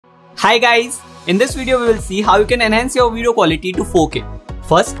Hi guys! In this video we will see how you can enhance your video quality to 4K.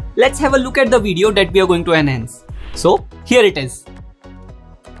 First, let's have a look at the video that we are going to enhance. So, here it is.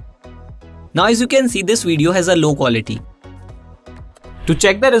 Now as you can see, this video has a low quality. To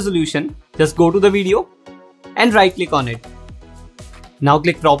check the resolution, just go to the video and right click on it. Now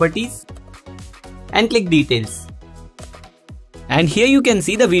click Properties and click Details. And here you can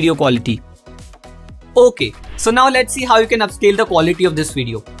see the video quality. Okay, so now let's see how you can upscale the quality of this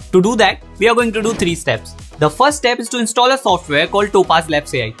video. To do that, we are going to do 3 steps. The first step is to install a software called Topaz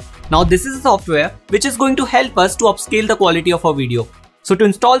Labs AI. Now this is a software which is going to help us to upscale the quality of our video. So to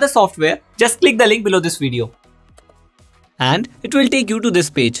install the software, just click the link below this video. And it will take you to this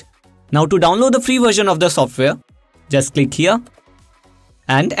page. Now to download the free version of the software, just click here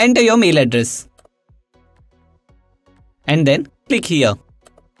and enter your mail address. And then click here.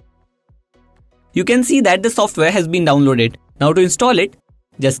 You can see that the software has been downloaded. Now to install it,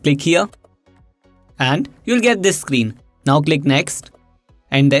 just click here and you'll get this screen. Now click Next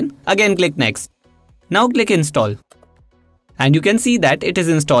and then again click Next. Now click Install and you can see that it is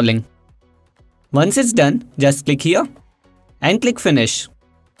installing. Once it's done, just click here and click Finish.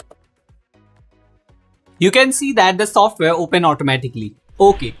 You can see that the software opened automatically.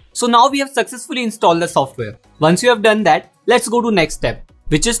 Okay, so now we have successfully installed the software. Once you have done that, let's go to next step,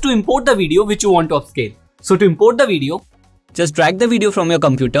 which is to import the video which you want to upscale. So to import the video, just drag the video from your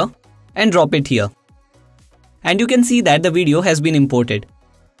computer and drop it here. And you can see that the video has been imported.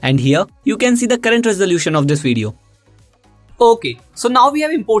 And here you can see the current resolution of this video. Okay, so now we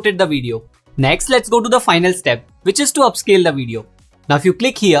have imported the video. Next, let's go to the final step, which is to upscale the video. Now if you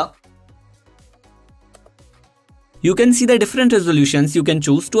click here, you can see the different resolutions you can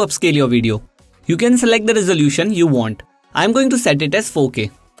choose to upscale your video. You can select the resolution you want. I am going to set it as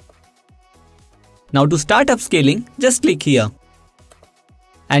 4K. Now to start upscaling, just click here.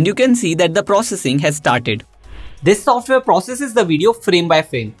 And you can see that the processing has started. This software processes the video frame by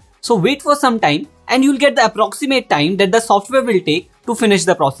frame. So wait for some time and you'll get the approximate time that the software will take to finish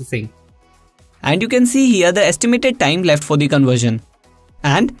the processing. And you can see here the estimated time left for the conversion.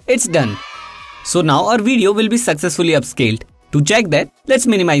 And it's done. So now our video will be successfully upscaled. To check that, let's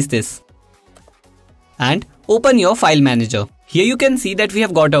minimize this. And open your file manager. Here you can see that we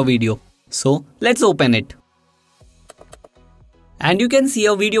have got our video. So let's open it. And you can see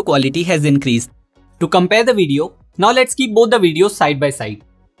our video quality has increased. To compare the video, now let's keep both the videos side by side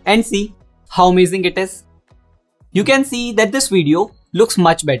and see how amazing it is. You can see that this video looks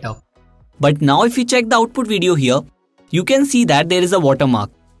much better. But now if we check the output video here, you can see that there is a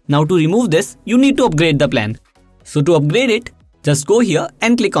watermark. Now to remove this, you need to upgrade the plan. So to upgrade it, just go here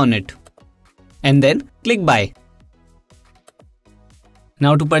and click on it. And then click Buy.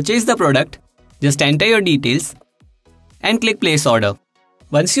 Now to purchase the product, just enter your details and click Place Order.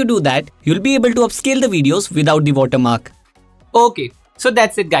 Once you do that, you'll be able to upscale the videos without the watermark. Okay, so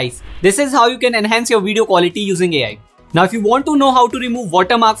that's it guys. This is how you can enhance your video quality using AI. Now if you want to know how to remove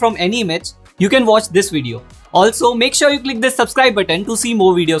watermark from any image, you can watch this video. Also, make sure you click this subscribe button to see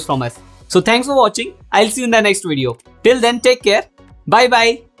more videos from us. So thanks for watching. I'll see you in the next video. Till then, take care. Bye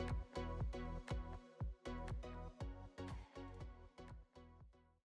bye.